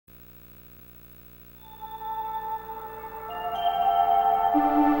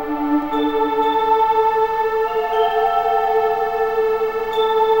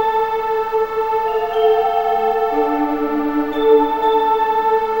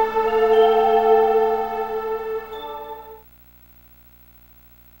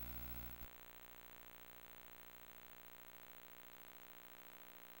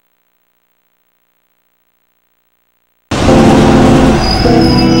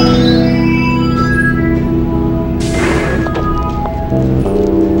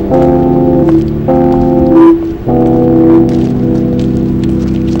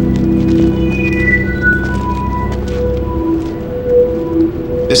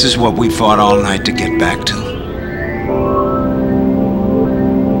This is what we fought all night to get back to.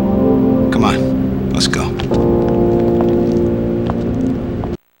 Come on, let's go.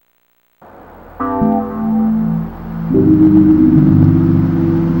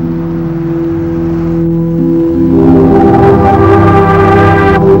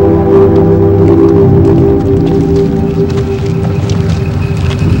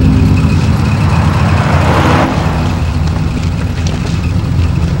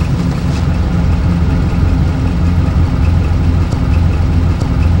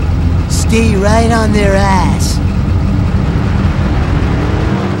 Stay right on their ass.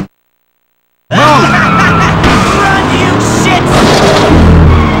 Run, you shit!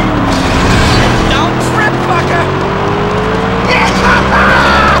 Don't trip, fucker!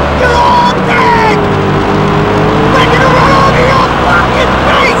 You're all dead! We're gonna run over your fucking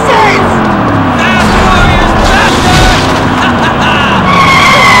faces! Fast warriors, faster!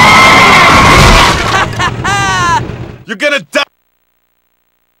 You're gonna die!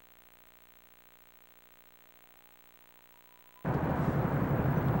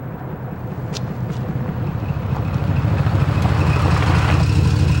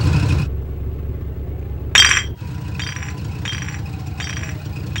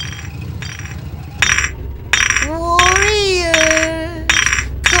 Warriors,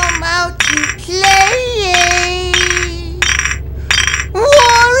 come out to play.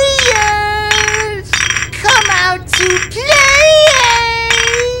 Warriors, come out to play.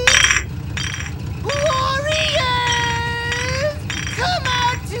 Warriors, come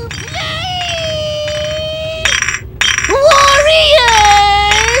out to play.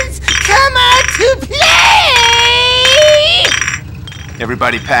 Warriors, come out to play.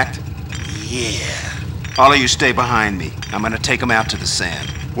 Everybody packed? Yeah. All of you stay behind me. I'm gonna take them out to the sand.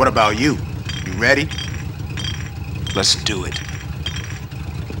 What about you? You ready? Let's do it.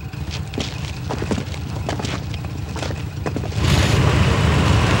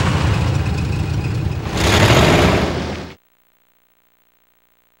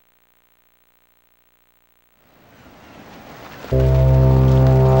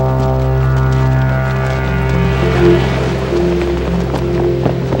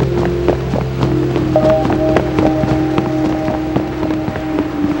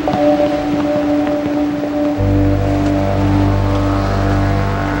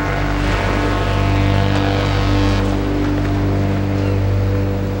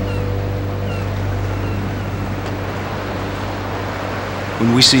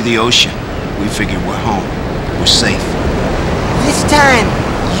 When we see the ocean, we figure we're home. We're safe. This time,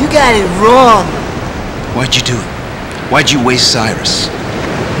 you got it wrong. Why'd you do it? Why'd you waste Cyrus?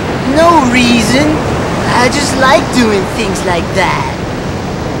 No reason. I just like doing things like that.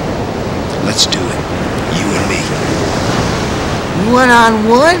 Let's do it. You and me.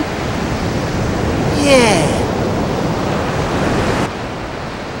 One-on-one? Yeah.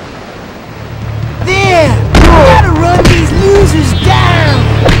 There! Gotta run these losers down!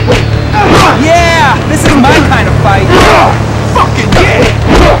 Yeah! This is my kind of fight! Fucking yeah!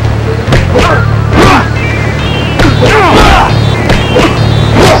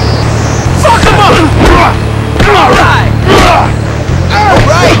 Fuck him up! Alright!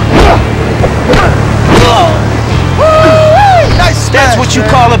 Alright! Nice That's what you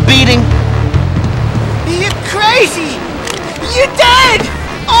call a beating? You're crazy! You're dead!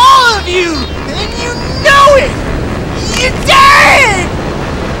 All of you! And you know it! You're dead!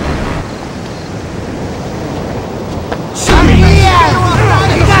 Yeah!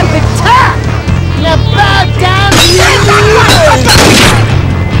 You got the top! Now bow down to your knees!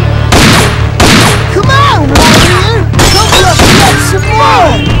 Come on, warrior! Come up and get some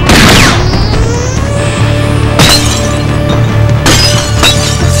more!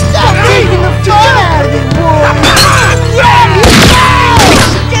 Stop taking the fun out of it, warrior! Yeah, you go!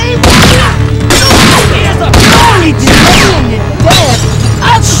 Game over! Here's a party delaying your death!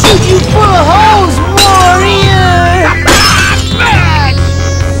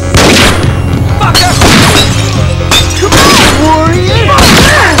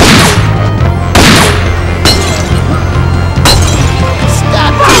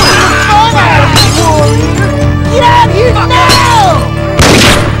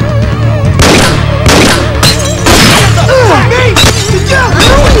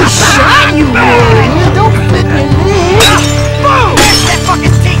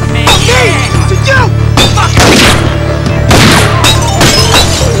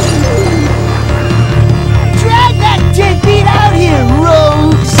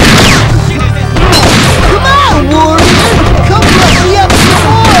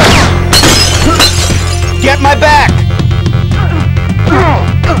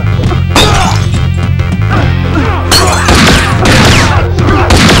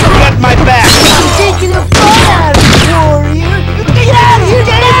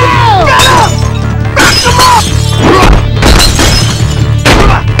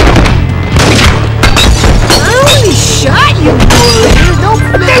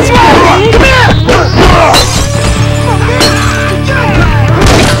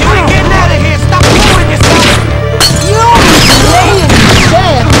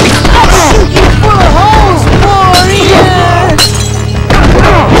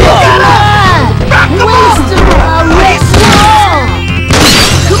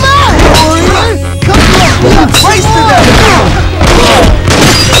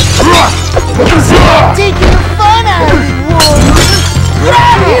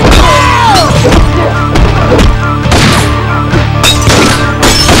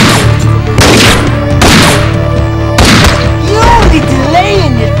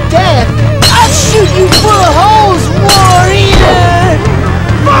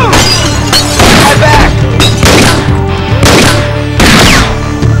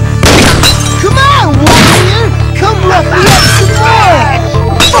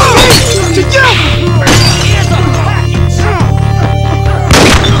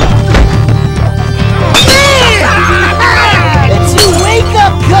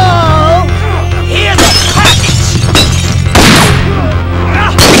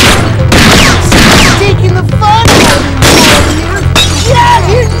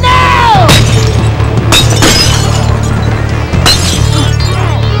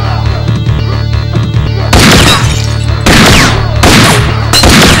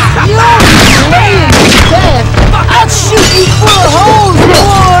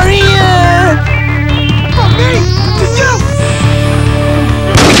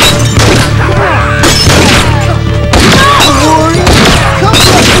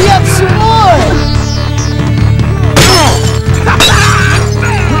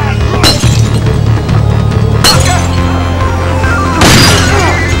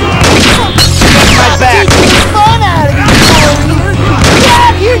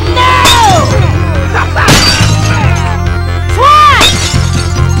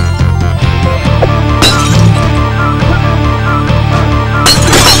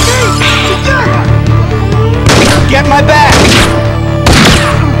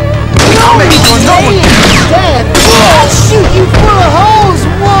 laying dead. I'll shoot you full of holes,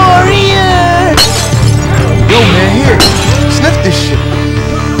 warrior! Yo, man, here. Sniff this shit.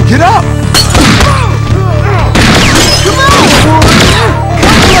 Get up! Come on, warrior!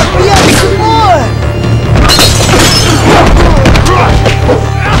 Let me up some more!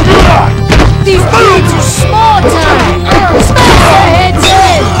 These dudes are small time! Smash their heads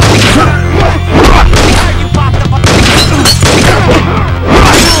in!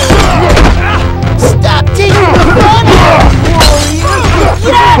 Stop taking the fun out, warrior!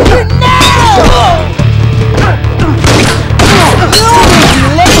 Get out here now!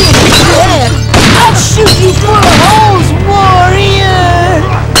 You're laying dead! I'll shoot you full of holes, warrior!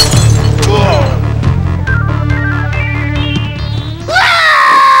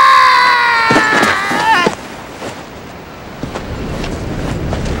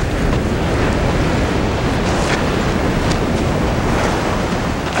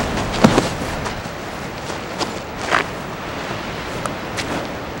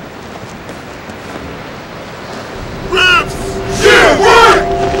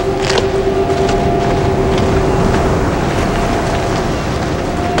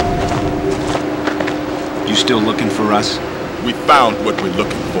 You still looking for us? We found what we're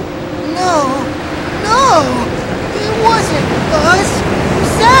looking for. No, no! It wasn't us! It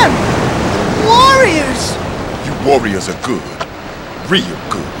was them! The warriors! You warriors are good. Real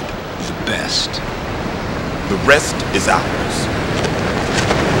good. The best. The rest is ours.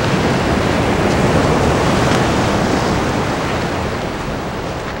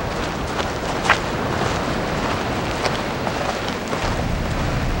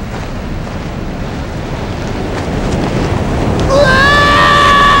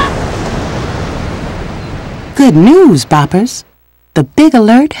 Good news, Boppers. The big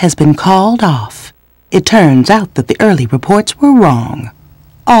alert has been called off. It turns out that the early reports were wrong.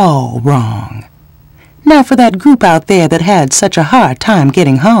 All wrong. Now for that group out there that had such a hard time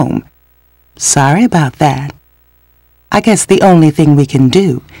getting home. Sorry about that. I guess the only thing we can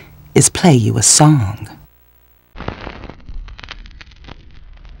do is play you a song.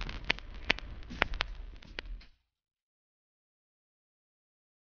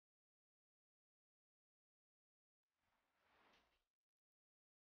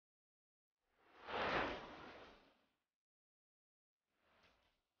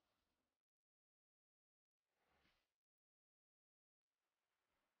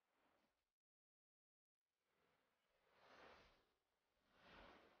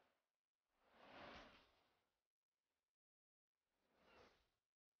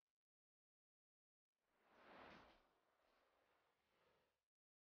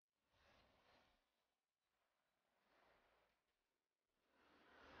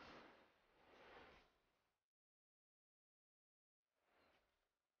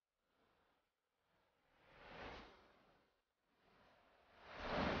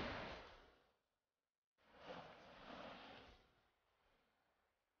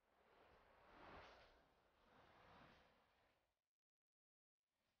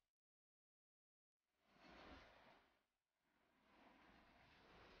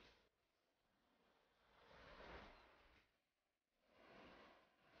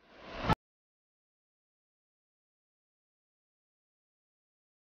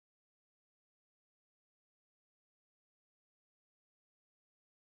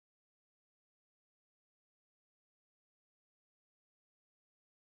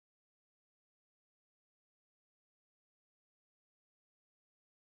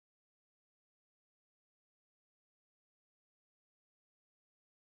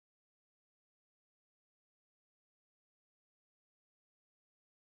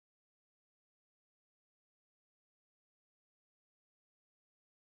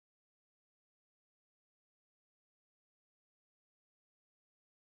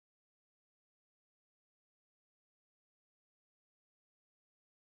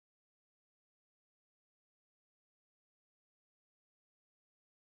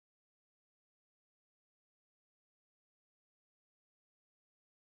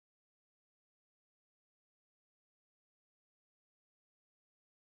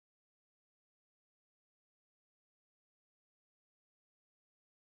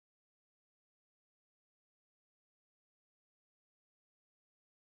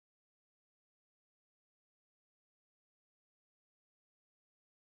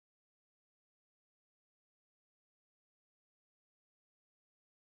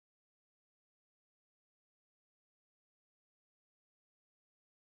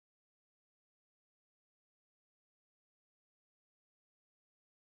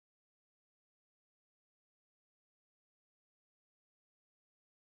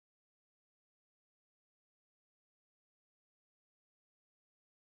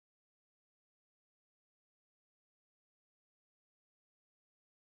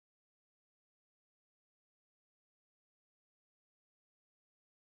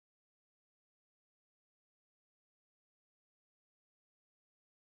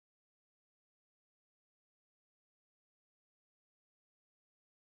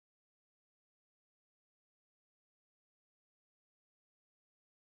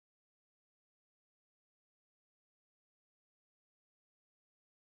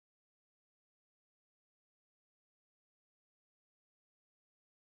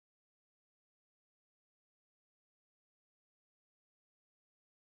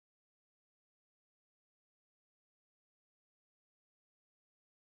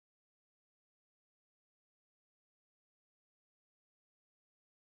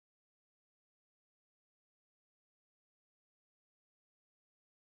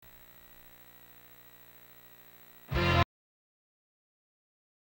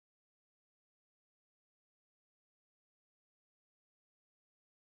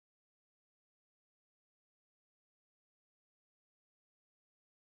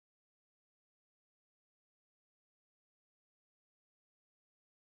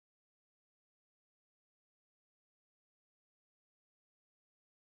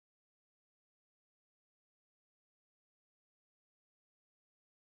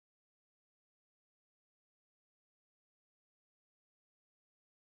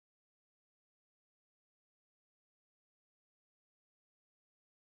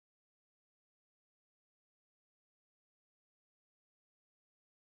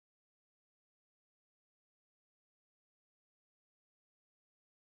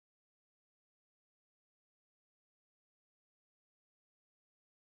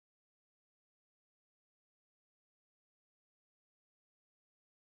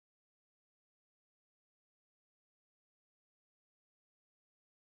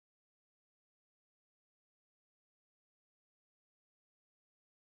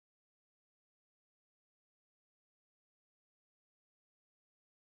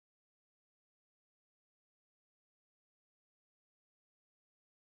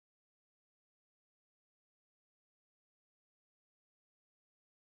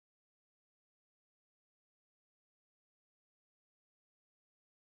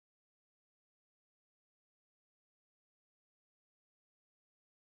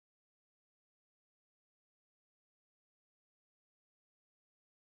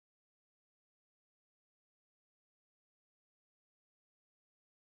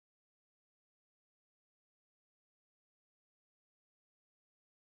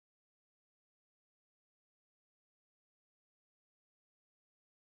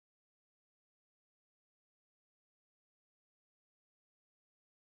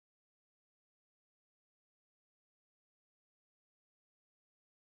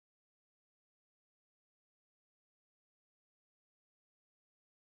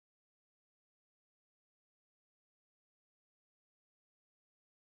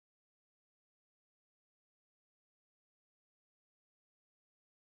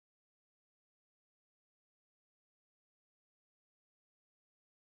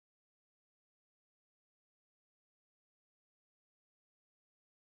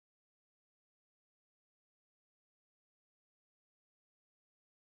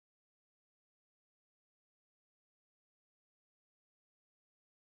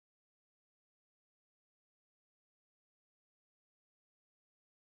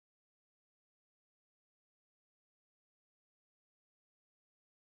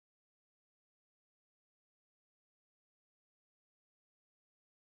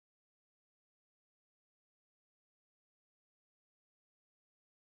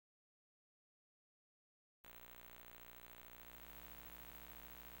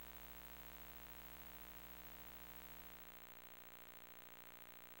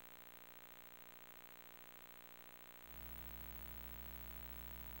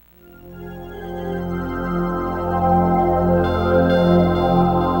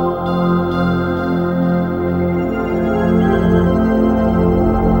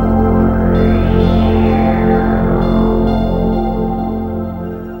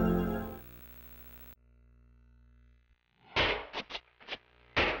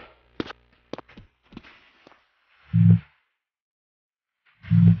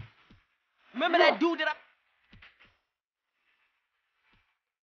 Remember that dude that I...